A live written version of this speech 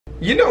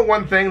You know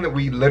one thing that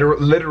we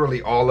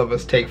literally all of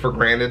us take for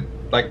granted?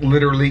 Like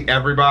literally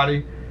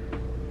everybody?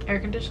 Air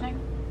conditioning?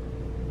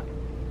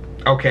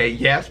 Okay,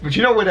 yes, but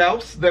you know what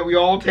else that we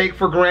all take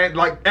for granted?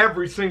 Like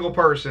every single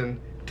person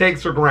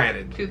takes for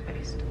granted.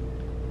 Toothpaste.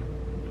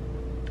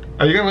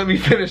 Are you gonna let me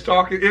finish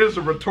talking? It is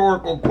a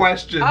rhetorical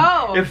question.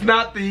 Oh. It's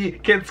not the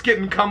can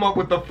Skitten come up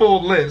with the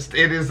full list.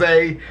 It is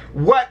a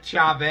what,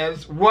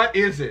 Chavez? What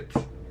is it?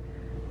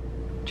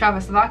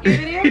 ChavezzSlovakia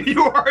video?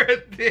 You are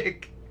a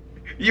dick.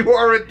 You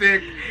are a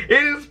dick.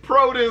 It is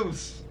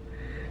produce.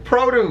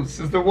 Produce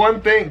is the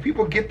one thing.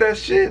 People get that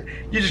shit.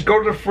 You just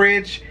go to the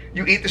fridge,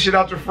 you eat the shit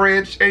out the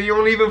fridge, and you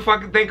don't even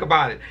fucking think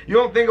about it. You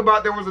don't think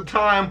about there was a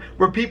time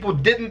where people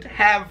didn't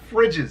have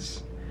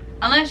fridges.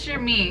 Unless you're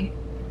me.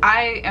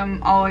 I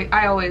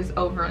always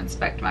over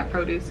inspect my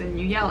produce and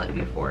you yell at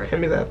me for it.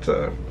 Hand me that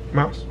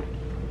mouse.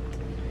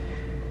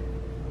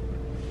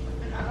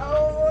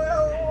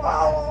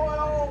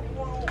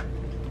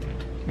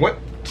 What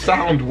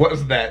sound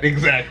was that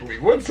exactly?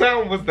 What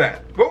sound was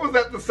that? What was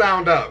that the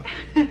sound of?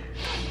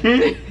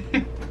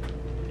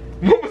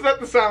 What was that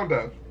the sound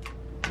of?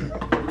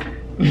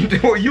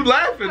 Well, you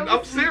laughing?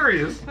 I'm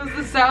serious. It was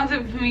the sound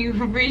of me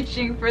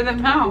reaching for the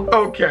mouse.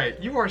 Okay,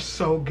 you are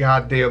so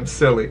goddamn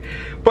silly.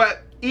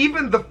 But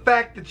even the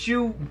fact that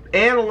you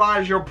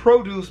analyze your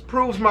produce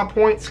proves my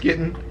point,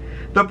 Skitten.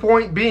 The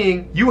point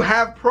being, you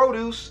have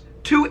produce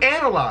to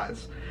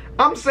analyze.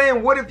 I'm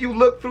saying, what if you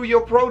look through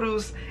your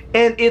produce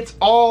and it's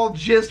all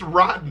just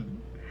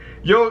rotten?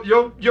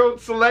 Your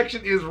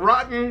selection is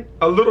rotten,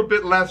 a little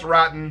bit less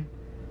rotten,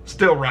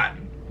 still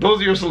rotten. Those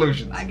are your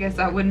solutions. I guess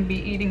I wouldn't be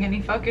eating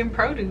any fucking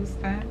produce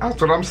then.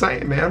 That's what I'm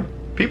saying, man.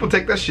 People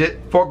take that shit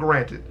for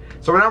granted.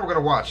 So now we're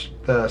gonna watch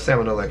the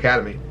Salmonella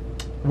Academy.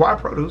 Why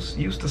produce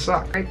used to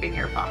suck. Right in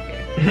your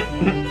pocket.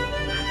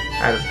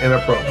 That is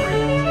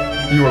inappropriate.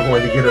 You are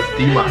going to get us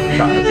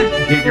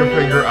demonetized. Get your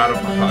finger out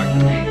of my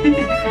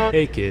pocket.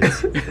 Hey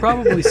kids, you've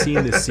probably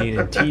seen this scene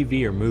in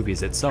TV or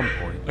movies at some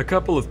point. A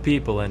couple of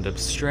people end up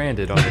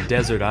stranded on a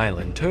desert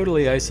island,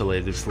 totally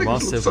isolated from all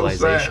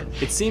civilization.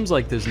 It seems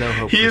like there's no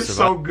hope for survival. He is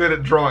so good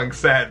at drawing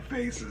sad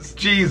faces.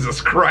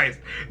 Jesus Christ.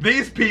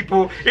 These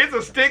people, it's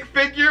a stick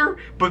figure,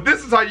 but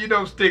this is how you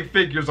know stick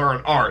figures are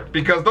an art,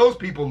 because those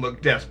people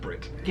look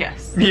desperate.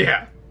 Yes.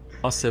 Yeah.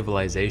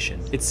 Civilization.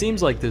 It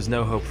seems like there's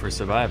no hope for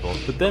survival,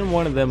 but then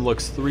one of them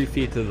looks 3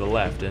 feet to the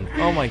left and,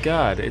 oh my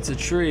god, it's a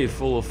tree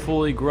full of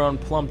fully grown,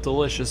 plump,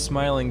 delicious,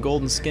 smiling,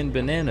 golden-skinned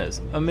bananas.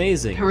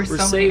 Amazing. We're so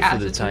safe for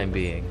the time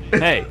being.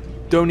 Hey,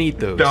 don't eat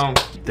those. Don't.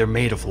 They're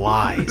made of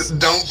lies.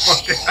 Don't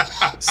fucking...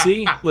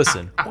 See?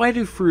 Listen, why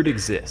do fruit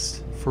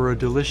exist? For a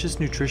delicious,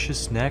 nutritious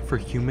snack for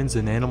humans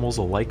and animals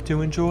alike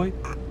to enjoy?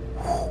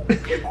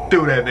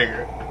 Do that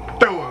nigga.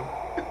 Do him.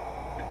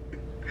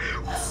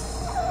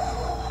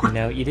 You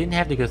know, you didn't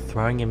have to go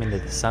throwing him into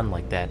the sun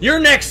like that.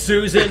 You're next,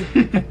 Susan!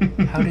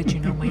 How did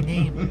you know my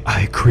name?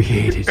 I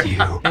created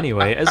you.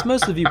 Anyway, as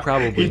most of you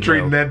probably He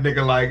treating that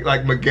nigga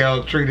like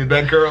Miguel treated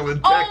that girl in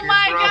Tekken, Oh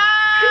my bro. god!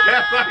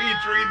 That's how he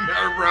treating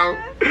her, bro.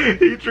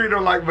 He treated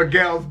her like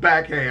Miguel's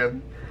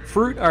backhand.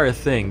 Fruit are a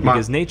thing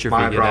because nature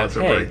figured out,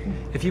 hey,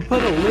 if you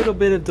put a little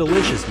bit of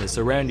deliciousness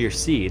around your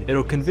seed,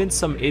 it'll convince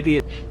some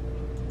idiot...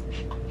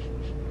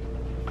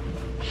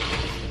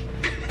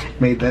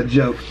 Made that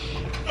joke.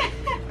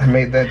 I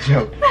made that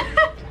joke.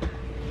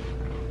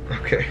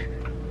 Okay.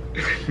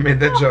 Made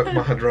that joke,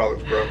 my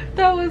hydraulics, bro.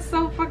 That was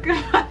so fucking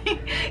funny.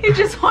 He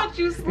just wants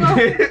you slow.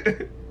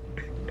 I'm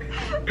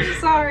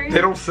sorry.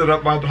 They don't sit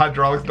up, my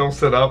hydraulics don't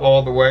sit up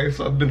all the way,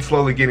 so I've been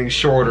slowly getting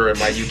shorter in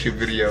my YouTube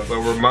videos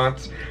over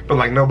months, but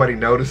like nobody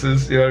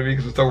notices, you know what I mean?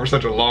 Because it's over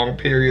such a long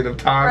period of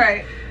time.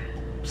 Right.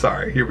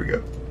 Sorry, here we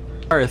go.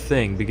 Are a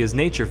thing because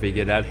nature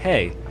figured out,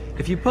 hey,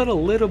 if you put a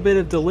little bit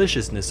of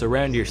deliciousness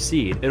around your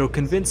seed, it'll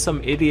convince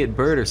some idiot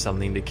bird or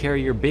something to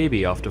carry your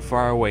baby off to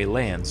faraway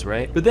lands,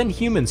 right? But then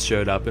humans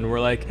showed up and were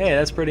like, hey,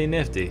 that's pretty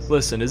nifty.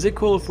 Listen, is it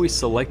cool if we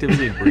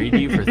selectively breed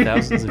you for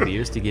thousands of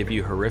years to give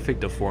you horrific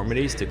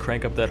deformities to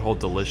crank up that whole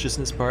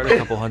deliciousness part a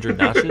couple hundred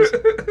notches?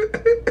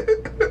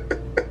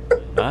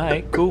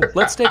 Alright, cool.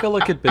 Let's take a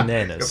look at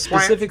bananas,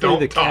 specifically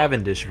the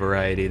Cavendish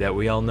variety that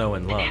we all know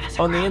and love.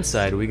 On the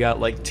inside, we got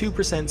like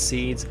 2%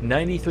 seeds,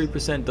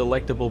 93%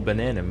 delectable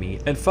banana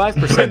meat, and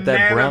 5%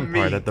 that brown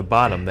part at the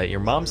bottom that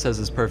your mom says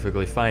is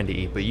perfectly fine to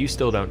eat, but you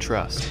still don't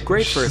trust.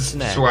 Great for a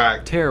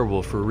snack,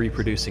 terrible for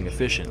reproducing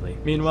efficiently.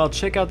 Meanwhile,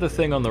 check out the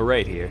thing on the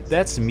right here.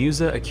 That's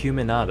Musa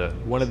acuminata,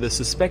 one of the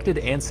suspected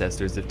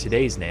ancestors of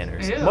today's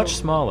nanners. Ew. Much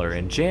smaller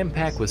and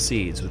jam-packed with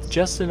seeds, with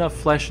just enough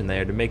flesh in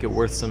there to make it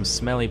worth some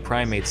smelly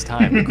primate's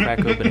time to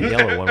crack open a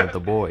yellow one with the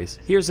boys.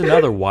 Here's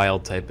another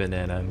wild type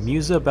banana,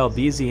 Musa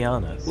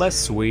balbesiana. Less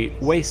sweet,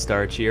 way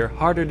starchier,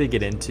 harder to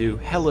get into,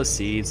 hella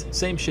seeds,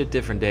 same shit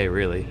different day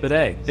really. But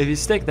hey, if you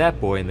stick that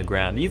boy in the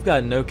ground, you've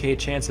got an okay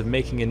chance of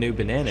making a new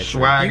banana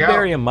tree. You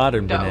bury a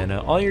modern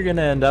banana, all you're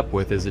gonna end up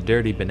with is a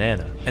dirty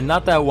banana. And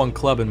not that one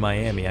club in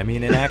Miami, I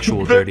mean an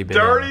actual dirty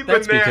banana.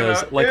 That's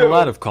because, like a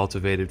lot of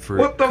cultivated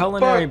fruit,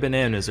 culinary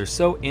bananas are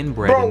so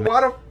inbred. Bro,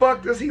 why the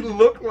fuck does he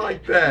look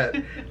like that?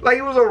 Like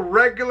he was a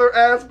regular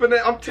ass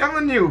banana. I'm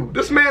telling you,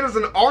 this man is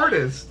an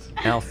artist.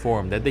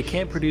 Malformed that they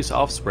can't produce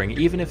offspring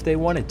even if they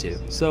wanted to.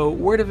 So,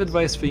 word of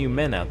advice for you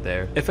men out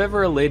there, if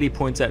ever a lady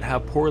points out how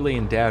poorly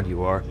endowed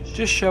you are,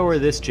 just show her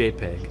this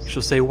JPEG.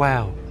 She'll say,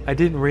 wow, I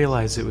didn't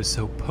realize it was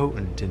so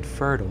potent and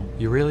fertile.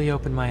 You really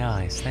opened my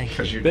eyes, thank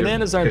you.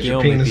 Bananas aren't the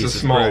only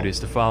piece of produce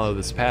to follow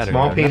this pattern.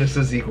 Small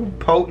penises equal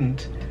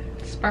potent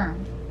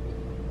Sperm.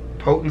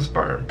 Potent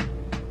sperm.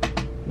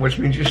 Which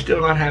means you're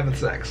still not having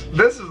sex.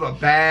 This is a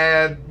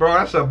bad, bro,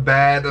 that's a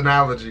bad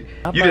analogy.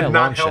 You did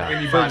not help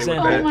anybody For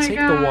example, with that. take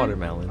the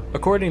watermelon.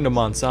 According to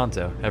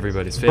Monsanto,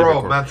 everybody's favorite.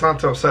 Bro,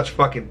 Monsanto such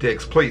fucking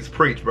dicks. Please,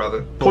 preach,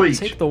 brother. Please.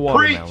 Take the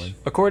watermelon. Preach.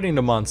 According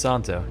to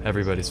Monsanto,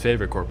 everybody's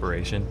favorite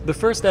corporation, the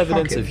first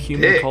evidence of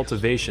human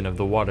cultivation of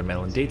the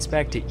watermelon dates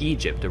back to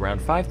Egypt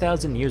around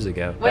 5,000 years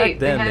ago. Wait, back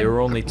then, they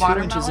were only 2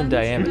 inches in watermelons?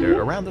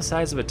 diameter, around the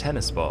size of a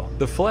tennis ball.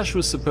 The flesh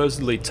was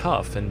supposedly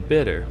tough and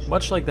bitter,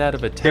 much like that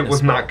of a tennis It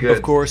was ball. not good.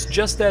 Of course,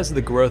 just as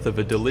the growth of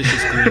a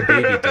delicious green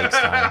baby takes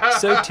time,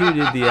 so too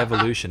did the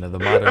evolution of the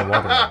modern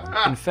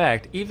watermelon. In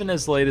fact, even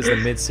as late as the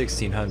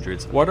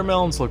mid-1600s,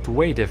 watermelons looked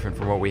way different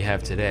from what we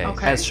have today,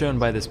 as shown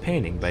by this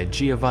painting by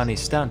Giovanni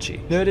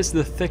Stanchi. Notice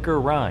the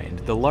thicker rind,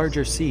 the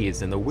larger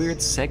seeds, and the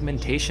weird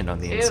segmentation on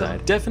the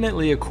inside.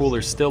 Definitely a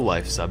cooler still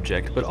life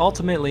subject, but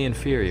ultimately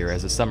inferior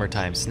as a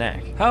summertime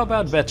snack. How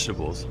about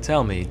vegetables?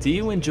 Tell me, do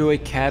you enjoy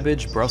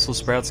cabbage, Brussels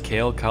sprouts,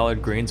 kale,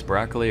 collard greens,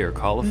 broccoli, or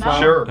cauliflower?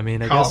 No. Sure. I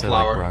mean, I guess I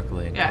like Cauliflower.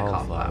 broccoli and Yeah,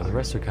 cauliflower. The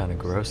rest are kind of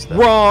gross, though.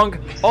 Wrong!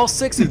 All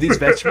 6 of these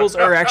vegetables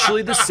are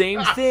actually the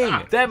same thing.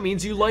 That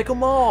means you like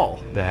them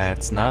all.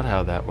 That's not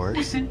how that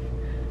works.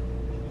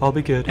 I'll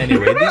be good.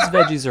 Anyway, these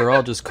veggies are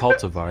all just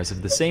cultivars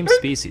of the same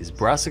species,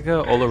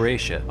 Brassica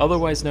oleracea,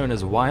 otherwise known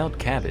as wild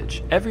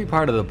cabbage. Every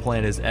part of the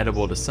plant is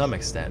edible to some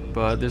extent,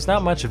 but there's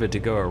not much of it to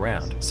go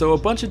around. So a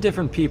bunch of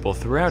different people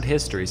throughout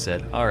history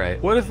said,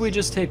 alright, what if we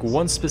just take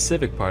one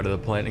specific part of the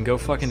plant and go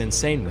fucking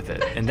insane with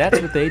it? And that's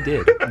what they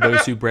did.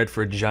 Those who bred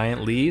for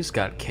giant leaves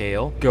got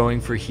kale,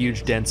 going for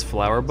huge dense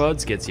flower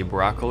buds gets you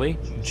broccoli,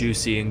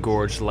 juicy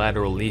engorged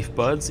lateral leaf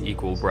buds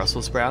equal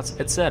Brussels sprouts,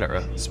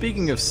 etc.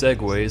 Speaking of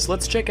segues,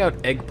 let's check out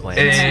eggplants.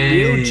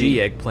 The OG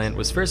eggplant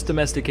was first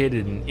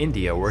domesticated in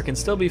India, where it can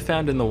still be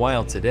found in the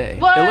wild today.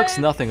 What? It looks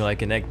nothing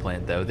like an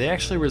eggplant though. They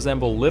actually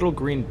resemble little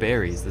green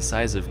berries the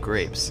size of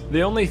grapes.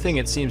 The only thing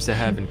it seems to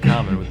have in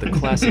common with the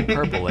classic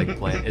purple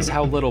eggplant is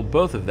how little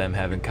both of them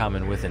have in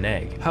common with an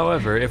egg.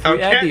 However, if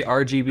we add the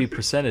RGB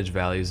percentage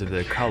values of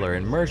their color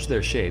and merge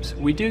their shapes,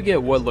 we do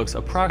get what looks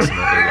approximately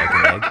like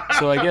an egg,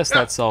 so I guess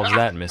that solves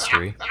that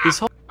mystery. This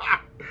whole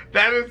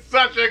That is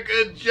such a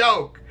good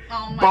joke.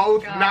 Oh my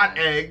Both God. not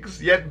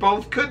eggs, yet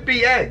both could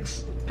be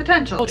eggs.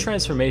 Potential. whole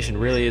transformation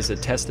really is a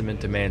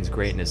testament to man's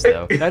greatness,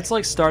 though. That's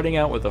like starting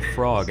out with a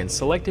frog and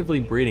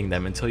selectively breeding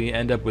them until you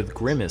end up with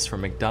Grimace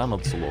from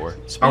McDonald's lore.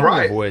 Speaking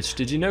of which,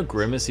 did you know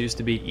Grimace used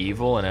to be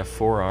evil and have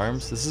 4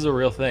 arms? This is a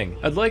real thing.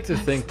 I'd like to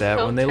think that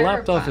so when they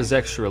lopped off terrifying. his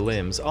extra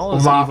limbs, all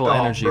his Lopped evil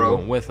off, energy bro.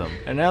 went with him.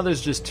 And now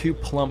there's just 2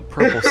 plump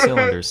purple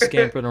cylinders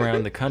scampering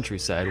around the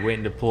countryside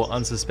waiting to pull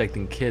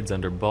unsuspecting kids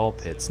under ball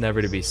pits,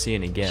 never to be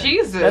seen again.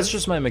 Jesus. That's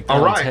just my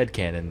McDonald's Alright.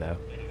 headcanon, though.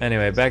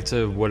 Anyway, back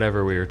to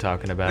whatever we were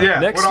talking about. Yeah,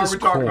 Next what are is we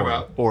talking corn.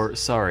 about? Or,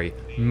 sorry,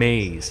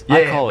 maize.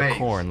 I Yeah, call it maize.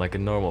 corn like a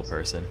normal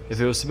person.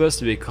 If it was supposed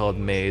to be called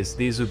maize,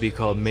 these would be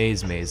called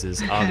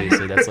mazes.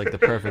 Obviously, that's like the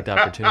perfect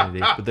opportunity,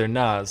 but they're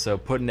not, so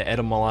put an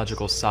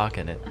etymological sock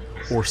in it.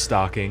 Or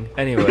stocking.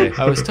 Anyway,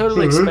 I was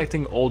totally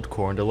expecting old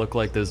corn to look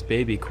like those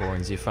baby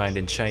corns you find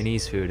in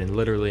Chinese food and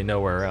literally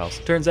nowhere else.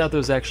 Turns out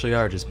those actually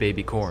are just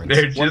baby corns.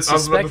 They're One just- I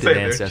was about to suspected say,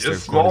 they're ancestor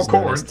just of corn is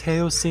small known as corn.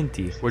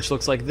 Teosinti, which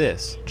looks like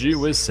this. Gee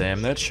whiz,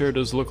 Sam, that sure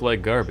does look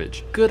like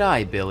garbage. Good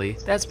eye, Billy.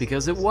 That's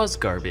because it was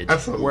garbage.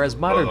 That's a Whereas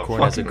modern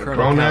corn has a fucking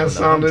kernel count in grown-ass the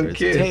sounding hundreds,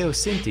 kid.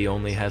 Teosinti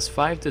only has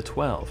 5 to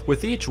 12,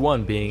 with each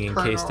one being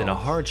encased in a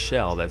Kernels. hard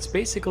shell that's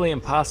basically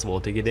impossible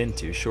to get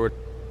into short.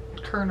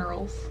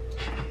 Kernels.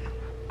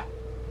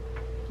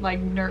 Like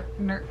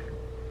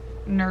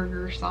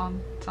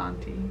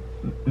Santi.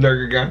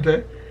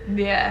 Nergigante?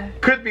 Yeah.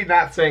 Could be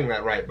not saying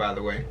that right, by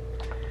the way.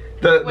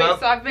 Wait, so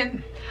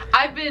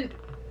I've been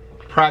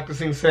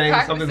practicing saying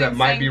something that Practicing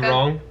might saying be that-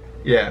 wrong.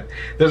 Yeah.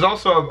 There's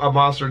also a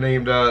monster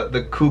named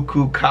the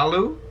cuckoo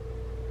kalu.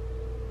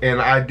 And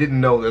I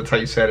didn't know that's how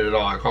you said it at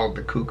all. I called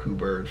it the cuckoo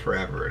bird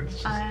forever. It's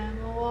just, I am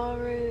a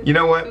walrus. you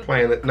know what?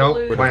 Planet. Nope.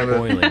 Cuckoo. Planet.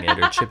 Boiling it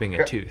or chipping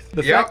a tooth.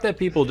 The Yep. fact that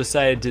people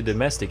decided to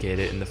domesticate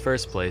it in the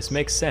first place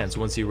makes sense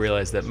once you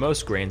realize that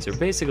most grains are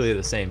basically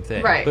the same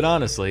thing. Right. But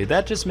honestly,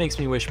 that just makes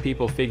me wish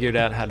people figured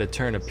out how to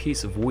turn a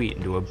piece of wheat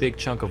into a big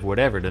chunk of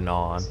whatever to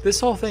gnaw on. This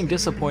whole thing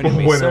disappointed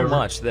me so Whatever.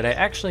 much that I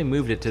actually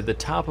moved it to the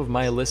top of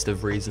my list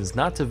of reasons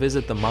not to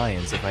visit the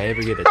Mayans if I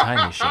ever get a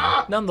time machine.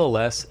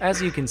 Nonetheless, as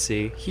you can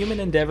see, human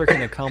endeavor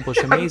can accomplish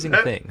amazing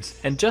things.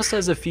 And just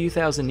as a few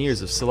thousand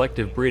years of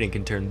selective breeding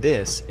can turn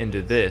this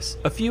into this,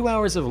 a few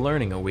hours of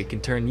learning a week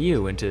can turn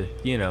you into,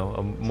 you know,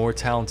 a more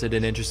talented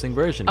and interesting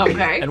version of you.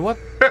 Okay. And what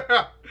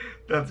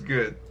That's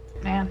good.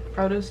 Man,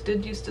 produce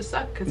did used to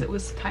suck because it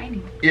was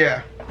tiny.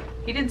 Yeah.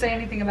 He didn't say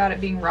anything about it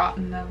being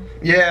rotten though.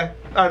 Yeah,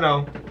 I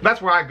know.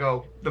 That's where I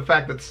go. The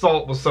fact that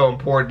salt was so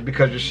important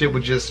because your shit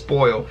would just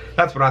spoil.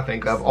 That's what I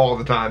think of all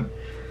the time.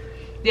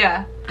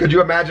 Yeah. Could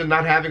you imagine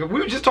not having...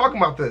 We were just talking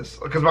about this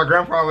because my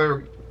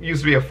grandfather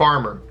used to be a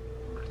farmer.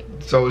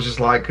 So it was just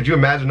like, could you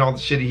imagine all the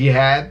shit he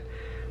had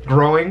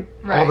growing?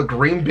 Right. All the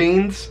green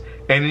beans?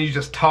 And then you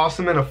just toss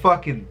them in a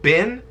fucking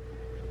bin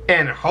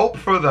and hope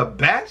for the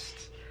best?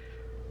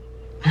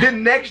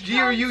 Then next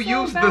year you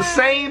use the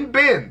same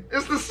bin.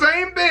 It's the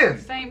same bin.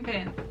 Same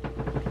bin.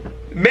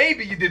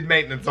 Maybe you did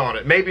maintenance on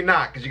it. Maybe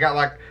not, because you got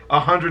like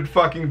 100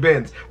 fucking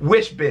bins.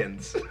 Wish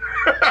bins.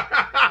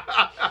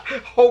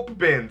 Hope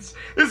bins.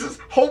 This is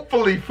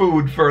hopefully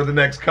food for the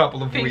next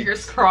couple of Fingers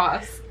weeks.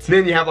 crossed.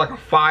 Then you have like a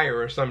fire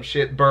or some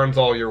shit burns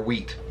all your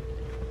wheat.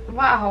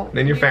 Wow.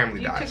 Then your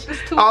family dies.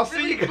 I'll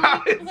see you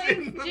guys in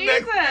the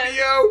next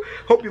video.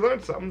 Hope you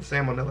learned something.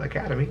 Salmonella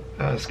Academy.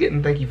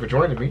 Skitten, thank you for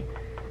joining me.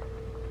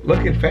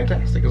 Looking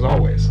fantastic as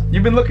always.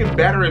 You've been looking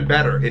better and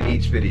better in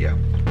each video.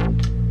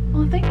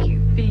 Well, thank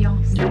you,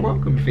 fiance. You're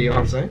welcome,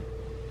 fiance.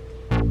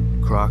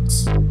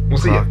 Crocs. We'll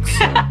see you.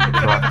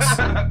 Crocs.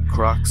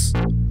 Crocs.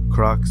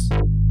 Crocs.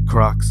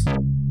 Crocs.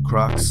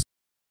 Crocs.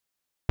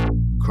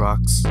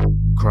 Crocs.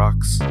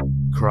 Crocs.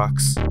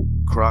 Crocs.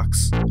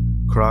 Crocs.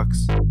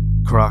 Crocs.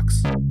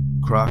 Crocs.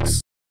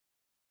 Crocs.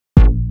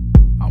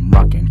 I'm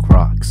rocking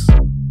Crocs.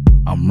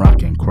 I'm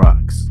rocking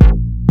Crocs.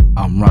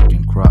 I'm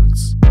rocking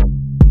Crocs.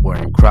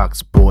 Wearing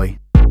Crocs, boy.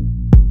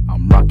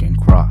 I'm rocking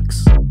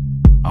Crocs.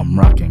 I'm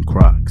rocking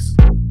Crocs.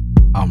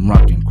 I'm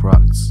rocking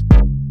Crocs.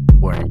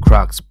 Wearing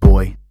Crocs,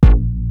 boy.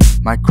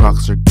 My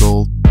Crocs are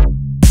gold.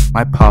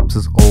 My pops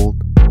is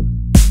old.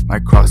 My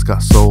Crocs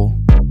got soul.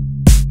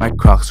 My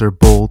Crocs are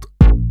bold.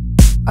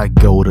 I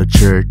go to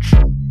church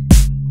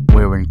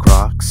wearing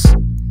Crocs.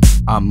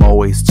 I'm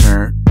always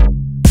turned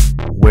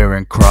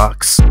wearing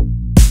Crocs.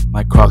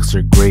 My Crocs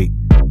are great.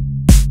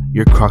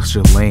 Your Crocs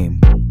are lame.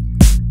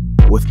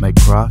 With my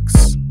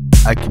Crocs,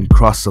 I can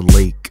cross a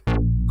lake.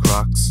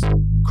 Crocs,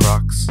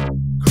 Crocs,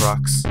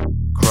 Crocs,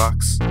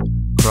 Crocs,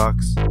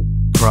 Crocs,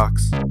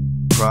 Crocs,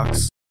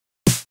 Crocs,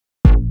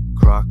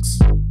 Crocs,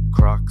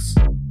 Crocs,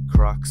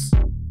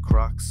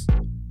 Crocs,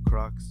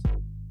 Crocs,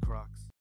 Crocs.